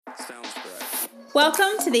Sounds great.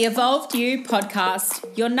 Welcome to the Evolved You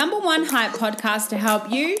podcast, your number one hype podcast to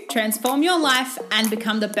help you transform your life and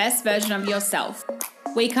become the best version of yourself.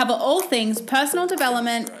 We cover all things personal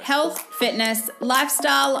development, health, fitness,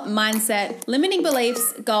 lifestyle, mindset, limiting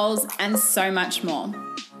beliefs, goals, and so much more.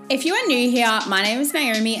 If you are new here, my name is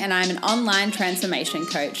Naomi and I'm an online transformation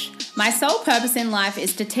coach. My sole purpose in life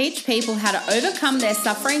is to teach people how to overcome their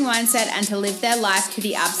suffering mindset and to live their life to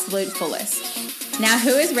the absolute fullest. Now, who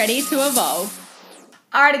is ready to evolve?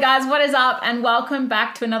 Alrighty guys, what is up? And welcome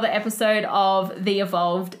back to another episode of the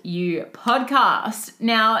Evolved You podcast.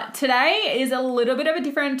 Now, today is a little bit of a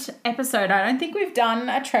different episode. I don't think we've done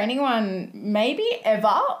a training one maybe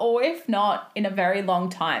ever, or if not, in a very long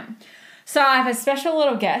time. So I have a special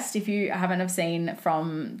little guest, if you haven't have seen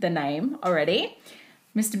from the name already.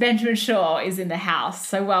 Mr. Benjamin Shaw is in the house.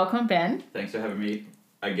 So welcome, Ben. Thanks for having me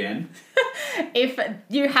again. If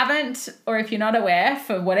you haven't, or if you're not aware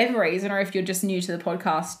for whatever reason, or if you're just new to the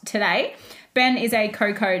podcast today, Ben is a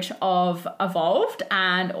co-coach of Evolved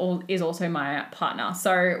and is also my partner.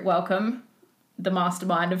 So welcome, the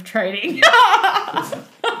mastermind of trading.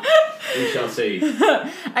 We shall see.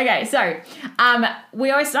 Okay, so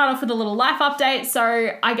we always start off with a little life update.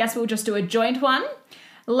 So I guess we'll just do a joint one.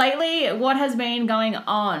 Lately, what has been going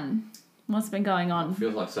on? What's been going on?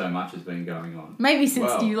 Feels like so much has been going on. Maybe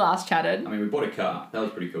since you last chatted. I mean, we bought a car. That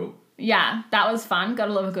was pretty cool. Yeah, that was fun.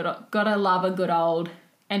 Gotta love a good old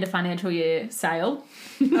end of financial year sale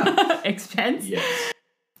expense. Yes.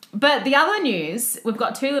 But the other news, we've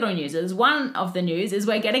got two little newses. One of the news is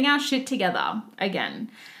we're getting our shit together again.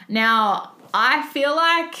 Now, I feel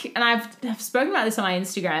like, and I've spoken about this on my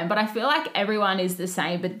Instagram, but I feel like everyone is the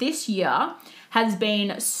same. But this year has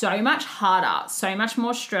been so much harder, so much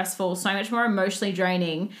more stressful, so much more emotionally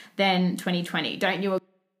draining than 2020. Don't you agree?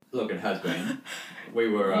 Look, it has been. We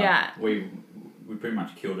were, we pretty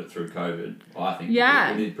much killed it through COVID. Well, I think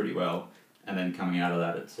we did pretty well. And then coming out of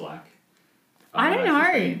that, it's like, I don't know.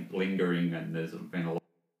 It's been lingering, and there's been a lot.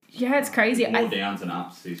 Yeah, it's crazy. More downs and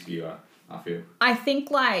ups this year, I feel. I think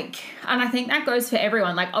and I think that goes for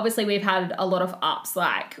everyone. Like, obviously we've had a lot of ups.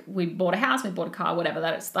 Like, we bought a house, we bought a car, whatever.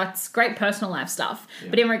 That's great personal life stuff. Yeah.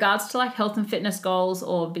 But in regards to like health and fitness goals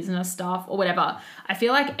or business stuff or whatever, I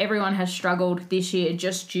feel like everyone has struggled this year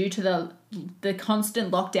just due to the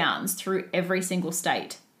constant lockdowns through every single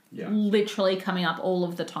state. Yeah. Literally coming up all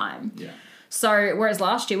of the time. Yeah. So, whereas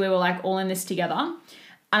last year we were like all in this together.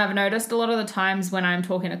 And I've noticed a lot of the times when I'm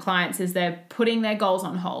talking to clients is they're putting their goals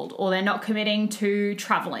on hold, or they're not committing to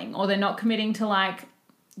traveling, or they're not committing to like,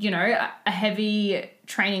 you know, a heavy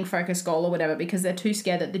training focused goal or whatever, because they're too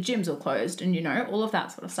scared that the gyms are closed and, you know, all of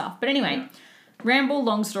that sort of stuff. But anyway, ramble,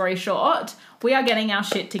 long story short, we are getting our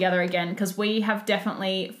shit together again because we have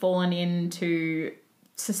definitely fallen into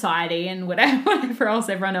society and whatever else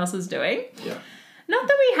everyone else is doing. Yeah. Not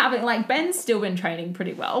that we haven't, like, Ben's still been training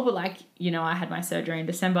pretty well, but, like, you know, I had my surgery in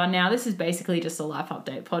December. Now, this is basically just a life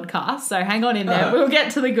update podcast, so hang on in there. We'll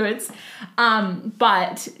get to the goods.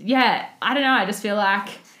 But, yeah, I don't know. I just feel like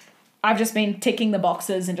I've just been ticking the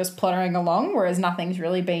boxes and just plottering along, whereas nothing's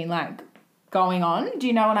really been, like, going on. Do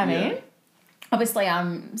you know what I mean? Obviously,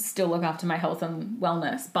 I'm still looking after my health and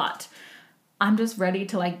wellness, but I'm just ready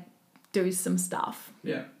to, like, do some stuff.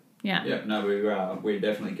 Yeah. Yeah. Yeah, no, we're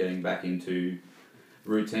definitely getting back into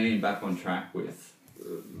routine, back on track with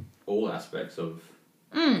all aspects of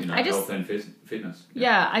health and fitness.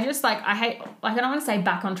 Yeah, I just I don't want to say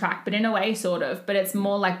back on track, but in a way sort of, but it's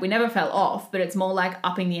more like we never fell off, but it's more like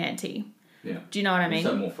upping the ante. Yeah. Do you know what I mean?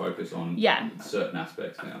 So more focus on certain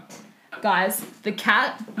aspects now. Guys,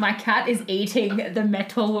 my cat is eating the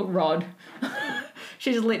metal rod.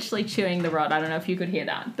 She's literally chewing the rod. I don't know if you could hear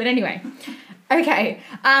that. But anyway, okay.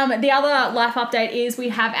 The other life update is we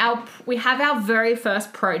have our very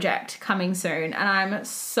first project coming soon, and I'm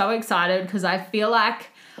so excited because I feel like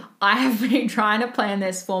I have been trying to plan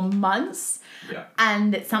this for months,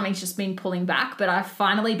 and something's just been pulling back. But I've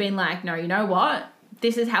finally been like, no, you know what?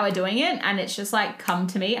 This is how we're doing it, and it's just like come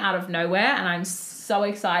to me out of nowhere, and I'm so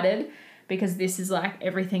excited because this is like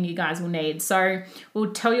everything you guys will need. So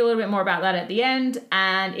we'll tell you a little bit more about that at the end,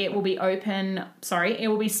 and it will be starting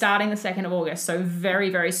the 2nd of August. So very,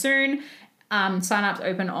 very soon. Sign-ups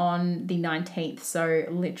open on the 19th. So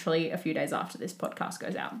literally a few days after this podcast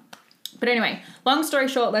goes out. But anyway, long story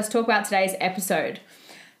short, let's talk about today's episode.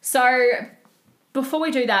 So before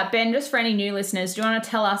we do that, Ben, just for any new listeners, do you want to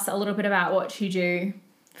tell us a little bit about what you do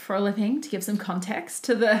for a living to give some context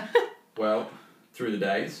to the... Well, through the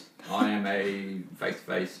days, I am a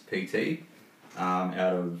face-to-face PT out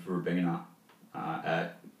of Robina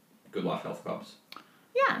at Good Life Health Clubs.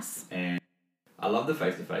 Yes. And I love the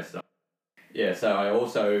face-to-face stuff. Yeah, so I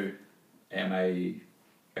also am a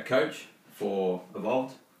coach for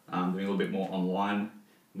Evolved, doing a little bit more online,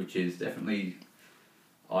 which is definitely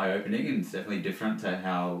eye-opening and it's definitely different to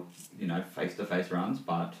how, face-to-face runs,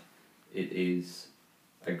 but it is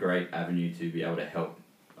a great avenue to be able to help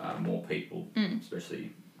more people,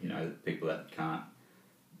 especially, people that can't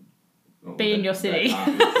be in your city. That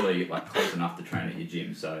aren't literally close enough to train at your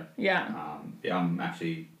gym. So I'm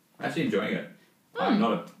actually enjoying it.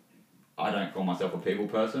 I don't call myself a people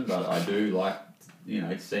person, but I do like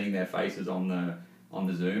seeing their faces on the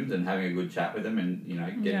Zooms and having a good chat with them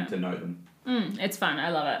and getting to know them. It's fun. I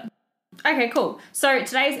love it. Okay, cool. So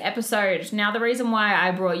today's episode, now the reason why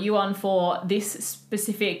I brought you on for this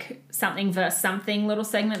specific something versus something little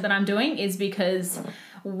segment that I'm doing is because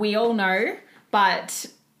we all know,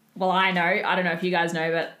 I know, I don't know if you guys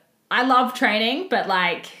know, but I love training, but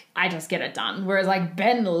I just get it done. Whereas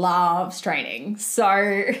Ben loves training.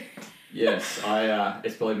 So yes,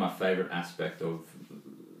 it's probably my favourite aspect of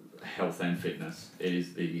health and fitness. It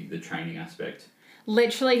is the training aspect.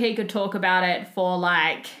 Literally, he could talk about it for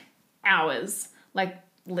hours.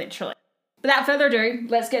 Literally. Without further ado,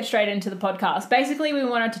 let's get straight into the podcast. Basically, we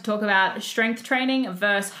wanted to talk about strength training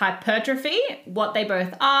versus hypertrophy, what they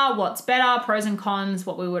both are, what's better, pros and cons,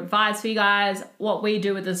 what we would advise for you guys, what we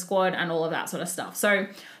do with the squad, and all of that sort of stuff. So,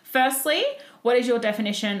 firstly, what is your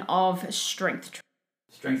definition of strength training?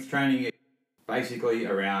 Strength training is basically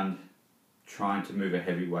around trying to move a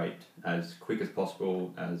heavy weight as quick as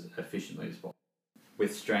possible, as efficiently as possible.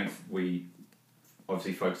 With strength, we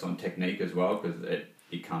obviously focus on technique as well because it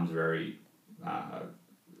becomes very...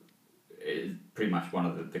 is pretty much one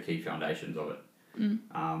of the key foundations of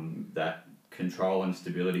it. That control and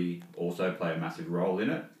stability also play a massive role in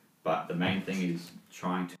it, but the main thing is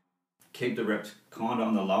trying to keep the reps kind of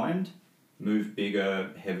on the low end, move bigger,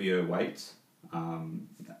 heavier weights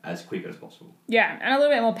as quick as possible. Yeah, and a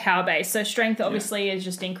little bit more power-based. So strength obviously is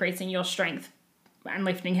just increasing your strength and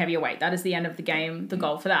lifting heavier weight. That is the end of the game, the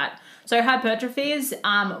goal for that. So hypertrophy is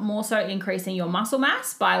more so increasing your muscle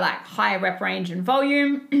mass by higher rep range and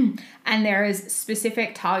volume. And there is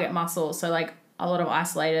specific target muscles. So a lot of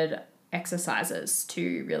isolated exercises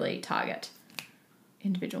to really target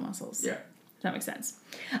individual muscles. Yeah. Does that make sense?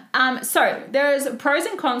 So there's pros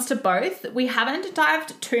and cons to both. We haven't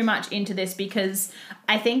dived too much into this because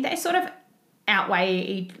I think they sort of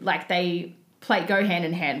outweigh, they go hand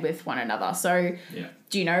in hand with one another. So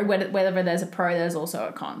do you know whether there's a pro, there's also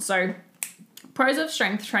a con? So pros of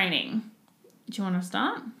strength training. Do you want to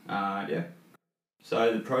start? Yeah.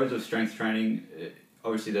 So the pros of strength training,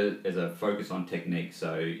 obviously there's a focus on technique.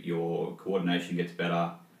 So your coordination gets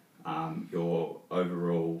better, your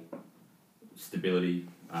overall stability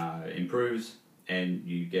improves, and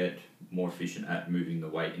you get more efficient at moving the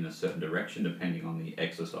weight in a certain direction depending on the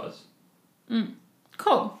exercise.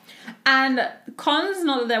 Cool. And cons,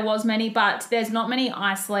 not that there was many, but there's not many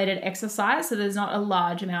isolated exercise, so there's not a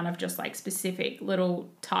large amount of just specific little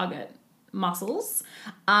target muscles.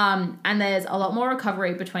 And there's a lot more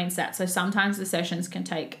recovery between sets. So sometimes the sessions can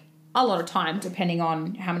take a lot of time depending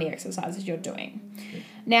on how many exercises you're doing.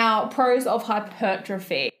 Now, pros of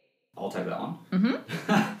hypertrophy. I'll take that one.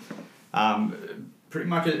 Pretty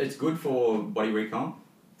much it's good for body recomp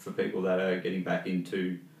for people that are getting back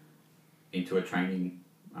into a training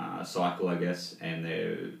cycle, I guess, and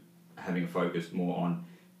they're having a focus more on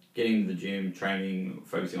getting to the gym, training,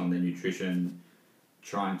 focusing on their nutrition,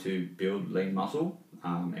 trying to build lean muscle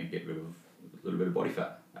and get rid of a little bit of body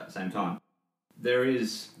fat at the same time. There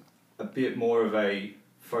is a bit more of a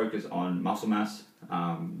focus on muscle mass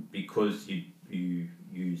because you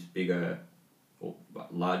use bigger or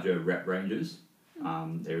larger rep ranges.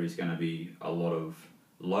 There is going to be a lot of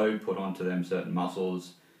load put onto them certain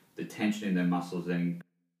muscles. The tension in their muscles, then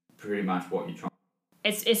pretty much what you're trying.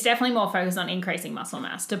 It's definitely more focused on increasing muscle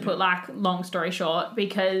mass, to put long story short,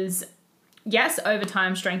 because yes, over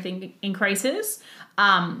time strength increases,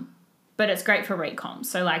 but it's great for recomp.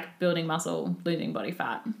 So building muscle, losing body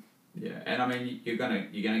fat. Yeah, and I mean you're gonna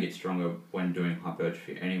get stronger when doing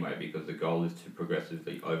hypertrophy anyway, because the goal is to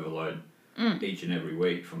progressively overload each and every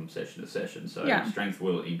week from session to session. So strength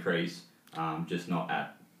will increase, just not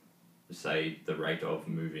at say the rate of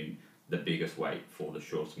moving the biggest weight for the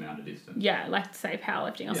shortest amount of distance. Yeah, say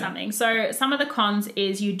powerlifting or something. So some of the cons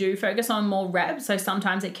is you do focus on more reps. So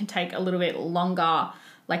sometimes it can take a little bit longer,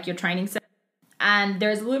 your training set. And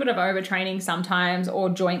there's a little bit of overtraining sometimes or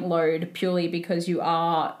joint load purely because you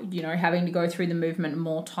are, having to go through the movement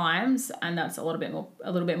more times, and that's a little bit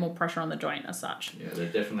more pressure on the joint as such. Yeah, there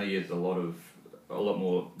definitely is a lot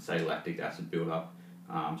more, say, lactic acid buildup.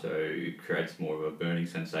 So it creates more of a burning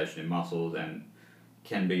sensation in muscles and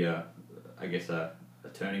can be a I guess, a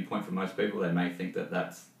turning point for most people. They may think that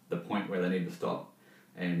that's the point where they need to stop,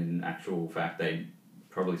 and in actual fact, they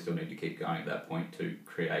probably still need to keep going at that point to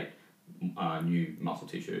create new muscle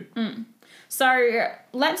tissue. So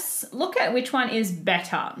let's look at which one is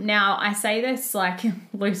better. Now, I say this like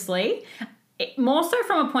loosely, more so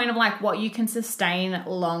from a point of like what you can sustain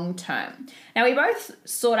long term. Now, we both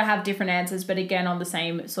sort of have different answers, but again, on the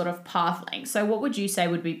same sort of path length. So what would you say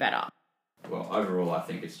would be better? Well, overall, I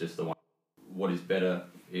think it's just the one. What is better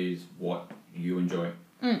is what you enjoy.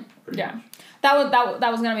 Yeah. Much.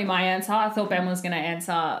 That was going to be my answer. I thought Ben was going to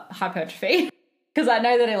answer hypertrophy because I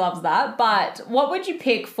know that he loves that. But what would you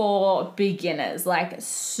pick for beginners? Like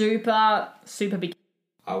super beginners?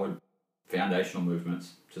 I would foundational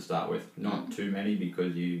movements to start with. Not too many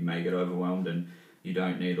because you may get overwhelmed and you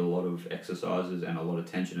don't need a lot of exercises and a lot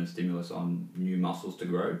of tension and stimulus on new muscles to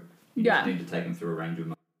grow. You just need to take them through a range of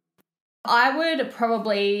muscles. I would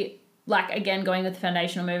probably, like, again, going with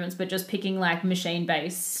foundational movements, but just picking, like,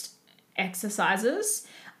 machine-based exercises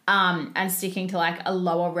and sticking to, like, a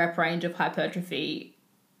lower rep range of hypertrophy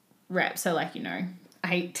reps. So, like,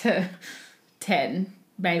 8 to 10,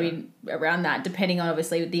 maybe around that, depending on,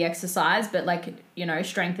 obviously, the exercise. But, like,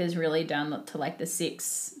 strength is really down to, like, the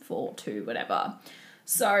 6, 4, 2, whatever.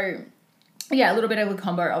 So, yeah, a little bit of a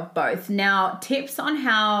combo of both. Now, tips on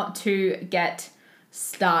how to get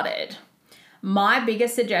started. My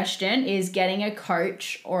biggest suggestion is getting a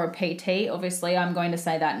coach or a PT. Obviously, I'm going to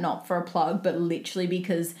say that not for a plug, but literally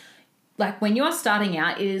because, like, when you are starting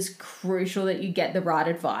out, it is crucial that you get the right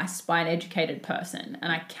advice by an educated person.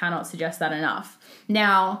 And I cannot suggest that enough.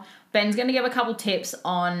 Now, Ben's going to give a couple tips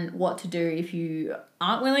on what to do if you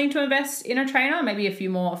aren't willing to invest in a trainer, maybe a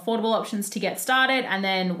few more affordable options to get started. And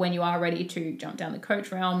then when you are ready to jump down the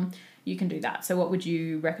coach realm, you can do that. So what would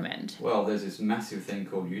you recommend? Well, there's this massive thing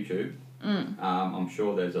called YouTube. I'm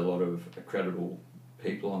sure there's a lot of credible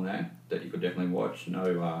people on there that you could definitely watch.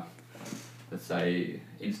 No, let's say,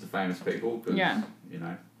 Insta-famous people. Cause, they're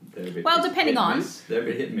a bit depending on. They're a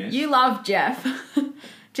bit hit and miss. You love Jeff.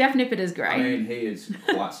 Jeff Nippert is great. I mean, he is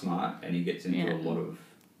quite smart and he gets into a lot of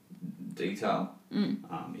detail.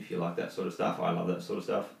 If you like that sort of stuff. I love that sort of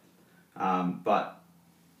stuff. But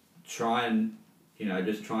try and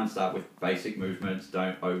start with basic movements.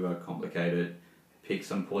 Don't overcomplicate it. Pick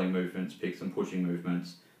some pulling movements, pick some pushing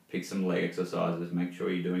movements, pick some leg exercises. Make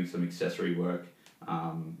sure you're doing some accessory work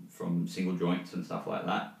from single joints and stuff like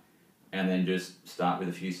that. And then just start with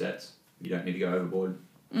a few sets. You don't need to go overboard.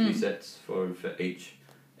 A few sets for each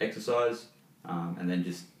exercise. And then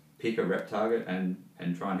just pick a rep target and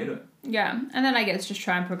try and hit it. Yeah, and then I guess just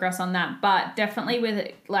try and progress on that. But definitely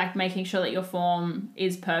with, like, making sure that your form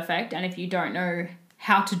is perfect. And if you don't know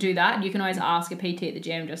how to do that, you can always ask a PT at the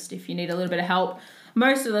gym just if you need a little bit of help.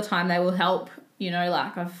 Most of the time they will help.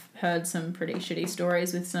 Like, I've heard some pretty shitty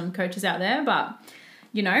stories with some coaches out there, but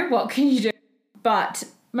what can you do? But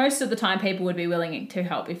most of the time people would be willing to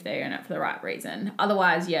help if they're in it for the right reason.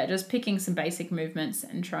 Otherwise, just picking some basic movements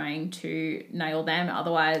and trying to nail them.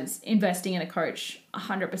 Otherwise, investing in a coach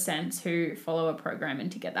 100% to follow a program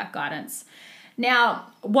and to get that guidance. Now,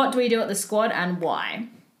 what do we do at the squad and why?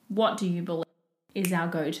 What do you believe is our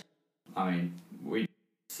go-to? I mean, we do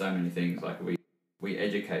so many things. Like, we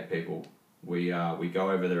educate people. We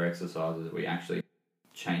go over their exercises. We actually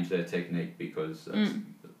change their technique because that's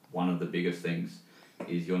one of the biggest things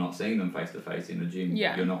is you're not seeing them face to face in the gym.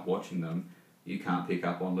 Yeah. You're not watching them. You can't pick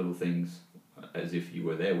up on little things as if you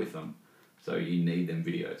were there with them. So you need them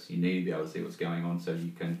videos. You need to be able to see what's going on so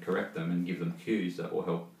you can correct them and give them cues that will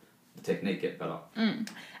help the technique get better. And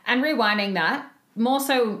rewinding that, more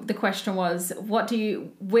so the question was, what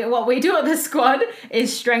we do at the squad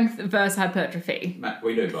is strength versus hypertrophy. Matt,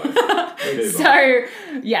 we do both. So,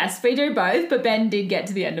 yes, we do both, but Ben did get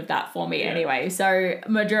to the end of that for me anyway. So,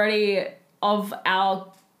 majority of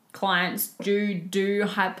our clients do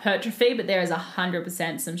hypertrophy, but there is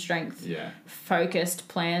 100% some strength focused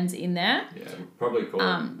plans in there. Yeah, we'll probably call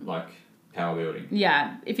it like power building.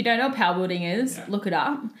 Yeah, if you don't know what power building is, look it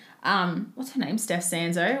up. What's her name? Steph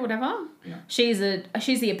Sanzo, whatever. Yeah. She's the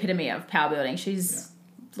epitome of power building.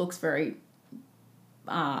 Looks very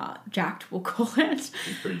jacked, we'll call it.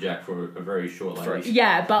 She's pretty jacked for a very short lady.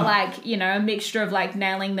 But like, a mixture of like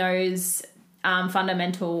nailing those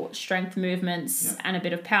fundamental strength movements and a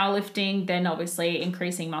bit of powerlifting, then obviously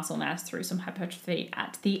increasing muscle mass through some hypertrophy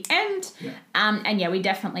at the end. Yeah. And we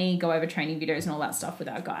definitely go over training videos and all that stuff with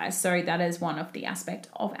our guys. So that is one of the aspects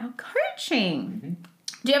of our coaching. Mm-hmm.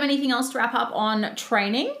 Do you have anything else to wrap up on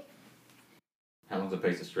training? How long's a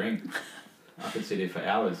piece of string? I could sit here for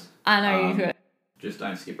hours. I know you could. Just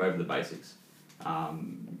don't skip over the basics.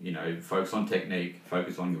 You know, focus on technique,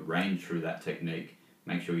 focus on your range through that technique.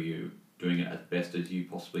 Make sure you're doing it as best as you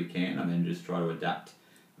possibly can, and then just try to adapt.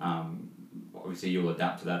 Obviously, you'll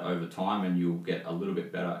adapt to that over time, and you'll get a little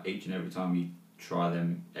bit better each and every time you try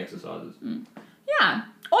them exercises. Yeah,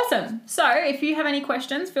 awesome. So if you have any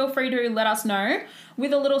questions, feel free to let us know.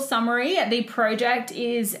 With a little summary, the project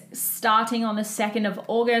is starting on the 2nd of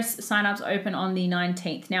August. Sign-ups open on the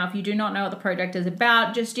 19th. Now, if you do not know what the project is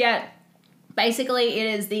about just yet, basically it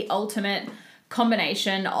is the ultimate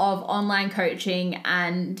combination of online coaching,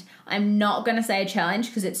 and I'm not going to say a challenge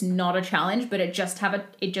because it's not a challenge, but it just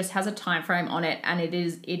has a time frame on it, and it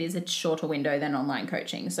is a shorter window than online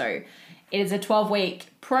coaching. So it is a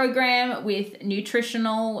 12-week program with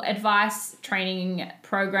nutritional advice, training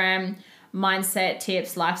program, mindset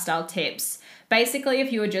tips, lifestyle tips. Basically,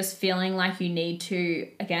 if you are just feeling like you need to,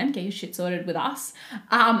 again, get your shit sorted with us,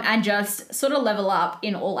 and just sort of level up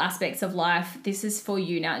in all aspects of life, this is for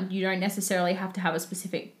you. Now, you don't necessarily have to have a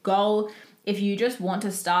specific goal. If you just want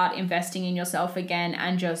to start investing in yourself again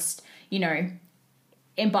and just, you know,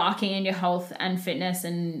 embarking in your health and fitness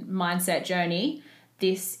and mindset journey,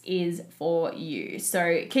 this is for you.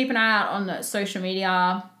 So keep an eye out on the social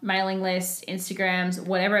media, mailing lists, Instagrams,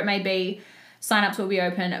 whatever it may be. Sign-ups will be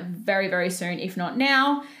open very, very soon, if not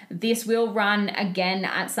now. This will run again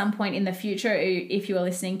at some point in the future. If you are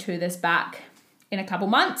listening to this back in a couple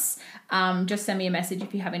months, just send me a message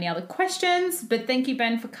if you have any other questions. But thank you,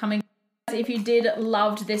 Ben, for coming. If you did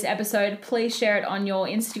loved this episode, please share it on your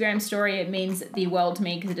Instagram story. It means the world to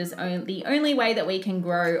me because it is the only way that we can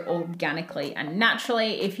grow organically and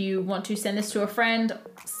naturally. If you want to send this to a friend,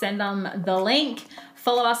 send them the link.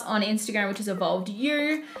 Follow us on Instagram, which is Evolved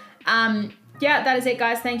You. Yeah, that is it,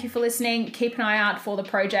 guys. Thank you for listening. Keep an eye out for the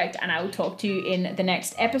project, and I will talk to you in the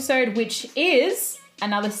next episode, which is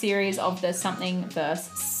another series of the Something vs.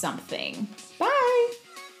 Something.